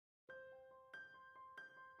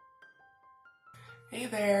Hey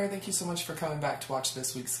there, thank you so much for coming back to watch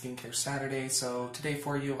this week's Skincare Saturday. So today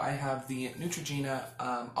for you I have the Neutrogena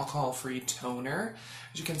alcohol-free toner.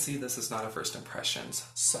 As you can see, this is not a first impressions.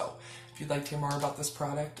 So if you'd like to hear more about this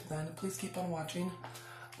product, then please keep on watching.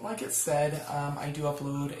 Like it said, I do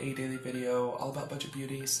upload a daily video all about budget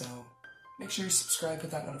beauty, so make sure you subscribe,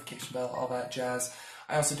 hit that notification bell, all that jazz.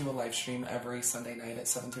 I also do a live stream every Sunday night at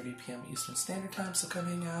 7:30 p.m. Eastern Standard Time, so come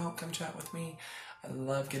hang out, come chat with me. I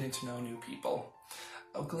love getting to know new people.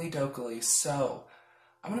 Oakley dokley. So,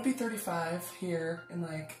 I'm going to be 35 here in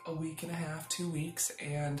like a week and a half, 2 weeks,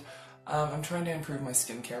 and I'm trying to improve my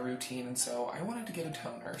skincare routine, and so I wanted to get a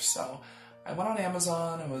toner. So, I went on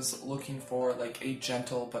Amazon. I was looking for like a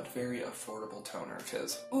gentle but very affordable toner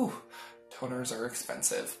because, ooh, toners are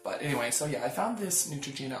expensive. But anyway, so yeah, I found this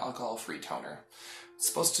Neutrogena alcohol-free toner. It's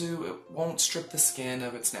supposed to, it won't strip the skin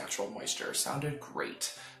of its natural moisture. Sounded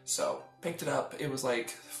great. So, picked it up. It was like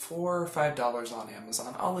 $4 or $5 on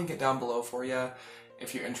Amazon. I'll link it down below for you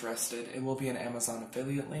if you're interested. It will be an Amazon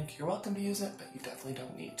affiliate link. You're welcome to use it, but you definitely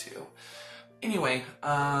don't need to. Anyway,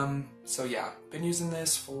 so yeah, been using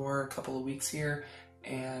this for a couple of weeks here,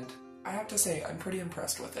 and I have to say I'm pretty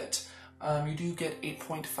impressed with it. You do get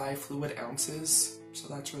 8.5 fluid ounces, so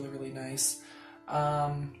that's really, really nice.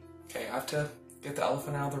 Okay, I have to get the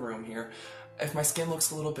elephant out of the room here. If my skin looks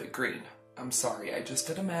a little bit green, I'm sorry. I just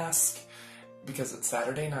did a mask because it's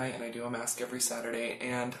Saturday night and I do a mask every Saturday,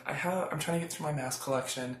 and I'm trying to get through my mask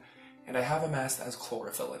collection, and I have a mask that has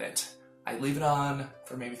chlorophyll in it. I leave it on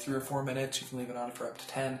for maybe 3 or 4 minutes. You can leave it on for up to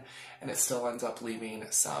 10, and it still ends up leaving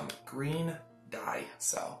some green dye,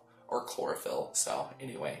 or chlorophyll. So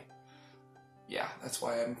anyway, yeah, that's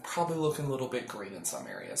why I'm probably looking a little bit green in some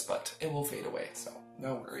areas, but it will fade away, so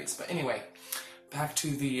no worries. But anyway, back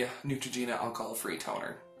to the Neutrogena alcohol-free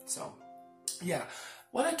toner. So yeah,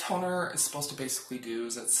 what a toner is supposed to basically do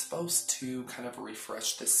is it's supposed to kind of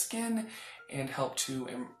refresh the skin and help to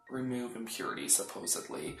remove impurities,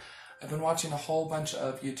 supposedly. I've been watching a whole bunch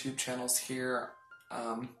of YouTube channels here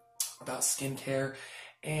about skincare,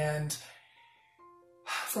 and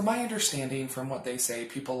from my understanding, from what they say,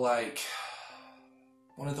 people like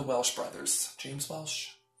one of the Welsh brothers, James Welsh?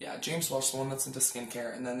 Yeah, James Welsh, the one that's into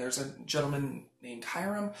skincare, and then there's a gentleman named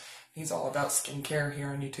Hiram. He's all about skincare here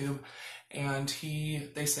on YouTube, and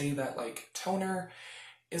they say that like toner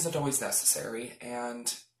isn't always necessary,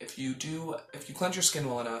 and if you cleanse your skin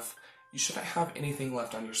well enough, you shouldn't have anything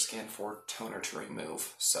left on your skin for toner to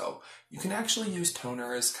remove. So you can actually use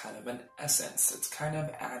toner as kind of an essence. It's kind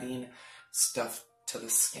of adding stuff to the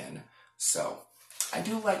skin. So I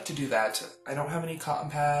do like to do that. I don't have any cotton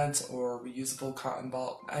pads or reusable cotton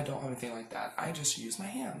ball. I don't have anything like that. I just use my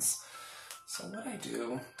hands. So what I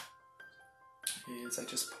do is I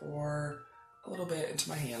just pour a little bit into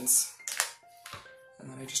my hands, and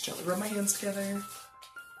then I just gently rub my hands together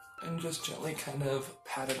and just gently kind of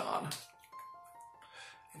pat it on.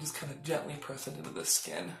 And just kind of gently press it into the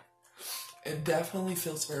skin. It definitely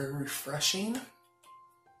feels very refreshing.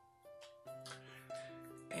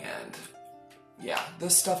 And yeah,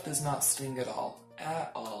 this stuff does not sting at all.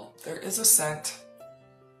 At all. There is a scent.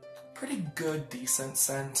 Pretty good, decent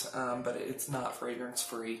scent, but it's not fragrance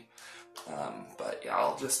free. But yeah,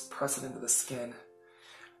 I'll just press it into the skin.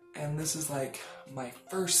 And this is like my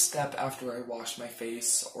first step after I wash my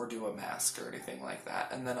face or do a mask or anything like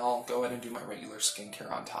that. And then I'll go ahead and do my regular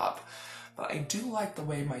skincare on top. But I do like the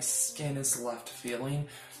way my skin is left feeling,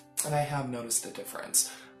 and I have noticed a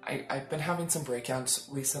difference. I've been having some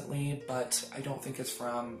breakouts recently, but I don't think it's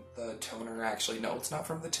from the toner. Actually, no, it's not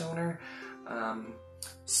from the toner.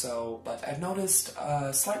 But I've noticed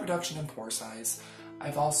a slight reduction in pore size.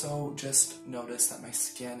 I've also just noticed that my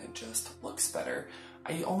skin, it just looks better.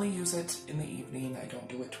 I only use it in the evening. I don't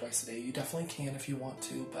do it twice a day. You definitely can if you want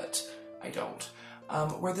to, but I don't.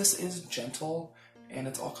 Where this is gentle and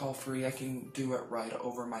it's alcohol-free, I can do it right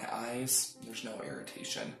over my eyes. There's no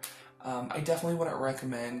irritation. I definitely wouldn't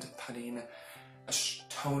recommend putting a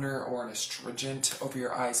toner or an astringent over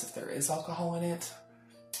your eyes if there is alcohol in it.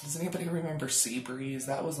 Does anybody remember Seabreeze?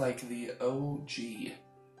 That was like the OG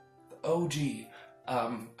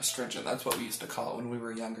astringent. That's what we used to call it when we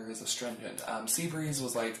were younger, as astringent. Seabreeze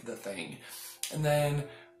was like the thing. And then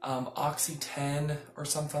Oxy 10 or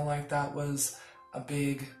something like that was a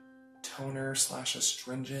big toner /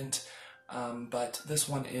 astringent. But this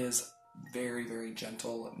one is very, very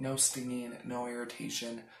gentle. No stinging, no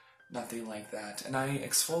irritation, nothing like that. And I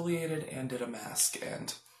exfoliated and did a mask, and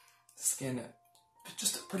the skin, it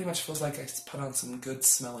just pretty much feels like I put on some good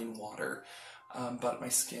smelling water. But my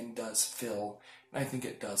skin does fill, and I think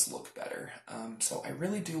it does look better. So I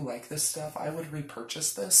really do like this stuff. I would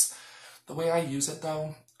repurchase this. The way I use it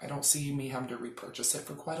though, I don't see me having to repurchase it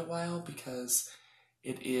for quite a while because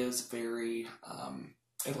it is very,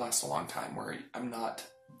 it lasts a long time where I'm not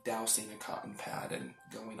dousing a cotton pad and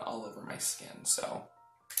going all over my skin. So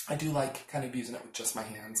I do like kind of using it with just my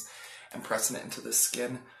hands and pressing it into the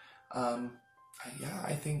skin. Yeah,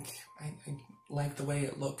 I think I like the way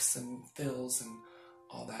it looks and feels and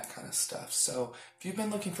all that kind of stuff. So if you've been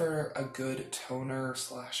looking for a good toner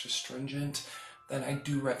 / astringent, then I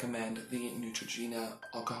do recommend the Neutrogena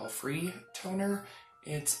alcohol-free toner.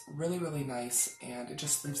 It's really, really nice, and it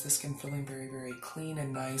just leaves the skin feeling very, very clean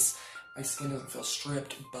and nice. My skin doesn't feel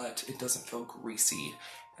stripped, but it doesn't feel greasy,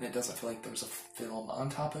 and it doesn't feel like there's a film on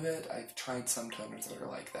top of it. I've tried some toners that are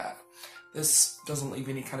like that. This doesn't leave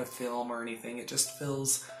any kind of film or anything. It just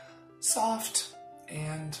feels soft,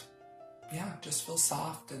 and yeah, just feels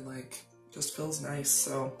soft and like just feels nice.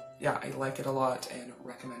 So yeah, I like it a lot and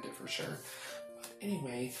recommend it for sure. But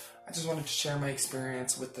anyway, I just wanted to share my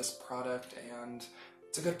experience with this product, and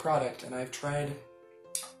it's a good product, and I've tried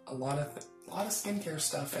a lot of skincare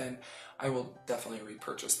stuff, and I will definitely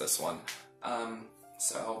repurchase this one.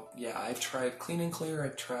 So yeah, I've tried Clean and Clear,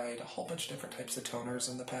 I've tried a whole bunch of different types of toners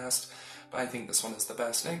in the past, but I think this one is the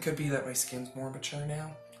best. And it could be that my skin's more mature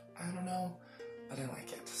now, I don't know, but I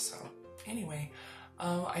like it. So anyway,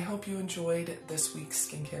 I hope you enjoyed this week's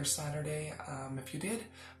Skincare Saturday. If you did,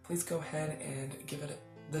 please go ahead and give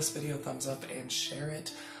this video a thumbs up and share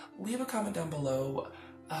it. Leave a comment down below.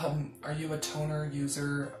 Are you a toner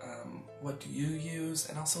user? What do you use?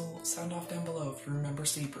 And also sound off down below if you remember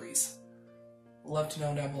Sea Breeze. Love to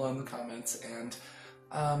know down below in the comments. And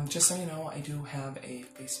just so you know, I do have a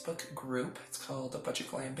Facebook group. It's called Budget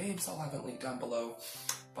Glam Babes. I'll have it linked down below.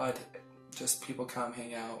 But just people come,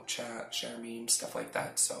 hang out, chat, share memes, stuff like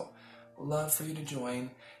that. So love for you to join.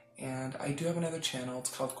 And I do have another channel.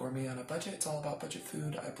 It's called Gourmet on a Budget. It's all about budget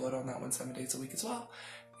food. I upload on that one 7 days a week as well.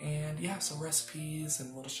 And yeah, so recipes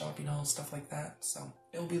and little shopping hauls, stuff like that. So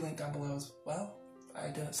it'll be linked down below as well. I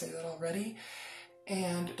didn't say that already.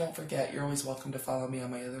 And don't forget, you're always welcome to follow me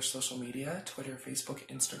on my other social media, Twitter, Facebook,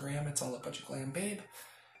 Instagram. It's all at Budget Glam Babe.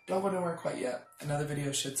 Don't go nowhere quite yet. Another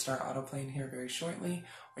video should start autoplaying here very shortly,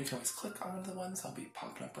 or you can always click on one of the ones. I'll be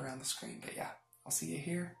popping up around the screen. But yeah, I'll see you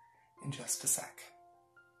here in just a sec.